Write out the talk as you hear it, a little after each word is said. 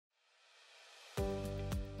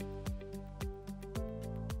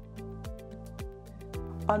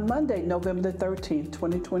On Monday, November 13,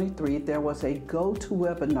 2023, there was a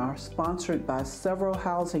GoToWebinar sponsored by several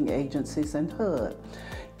housing agencies and HUD.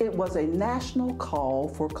 It was a national call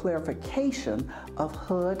for clarification of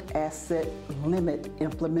HUD asset limit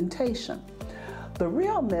implementation. The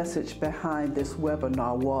real message behind this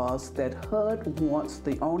webinar was that HUD wants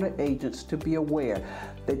the owner agents to be aware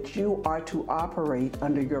that you are to operate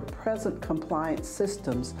under your present compliance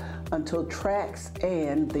systems until TRACS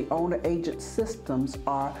and the owner agent systems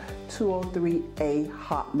are 203A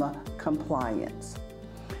HOTMA compliance.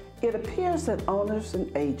 It appears that owners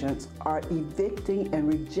and agents are evicting and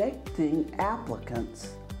rejecting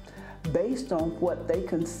applicants based on what they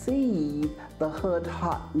conceive the HUD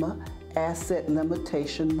HOTMA asset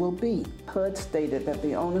limitation will be. HUD stated that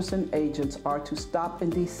the owners and agents are to stop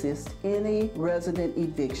and desist any resident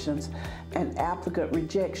evictions and applicant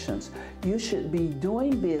rejections. You should be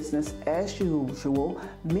doing business as usual,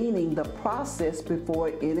 meaning the process before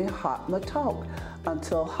any HOTMA talk,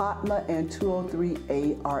 until HOTMA and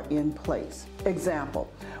 203A are in place.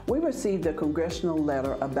 Example, we received a congressional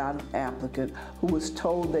letter about an applicant who was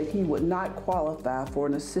told that he would not qualify for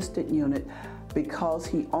an assisted unit because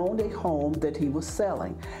he owned a home that he was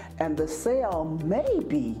selling, and the sale may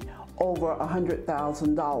be over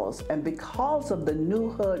 $100,000, and because of the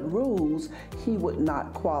new HUD rules, he would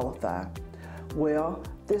not qualify. Well,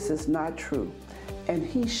 this is not true, and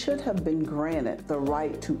he should have been granted the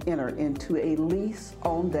right to enter into a lease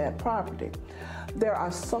on that property. There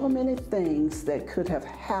are so many things that could have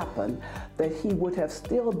happened that he would have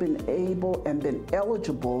still been able and been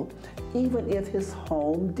eligible even if his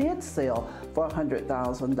home did sell for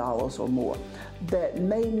 $100,000 or more, that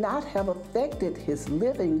may not have affected his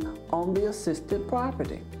living on the assisted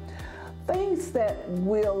property. Things that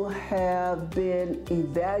will have been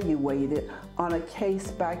evaluated on a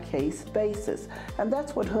case-by-case basis. And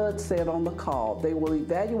that's what HUD said on the call. They will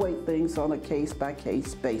evaluate things on a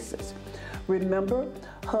case-by-case basis. Remember,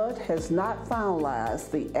 HUD has not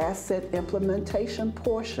finalized the asset implementation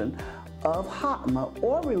portion of HOTMA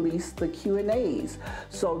or released the Q&As,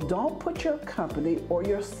 so don't put your company or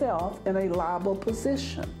yourself in a liable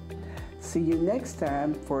position. See you next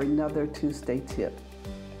time for another Tuesday tip.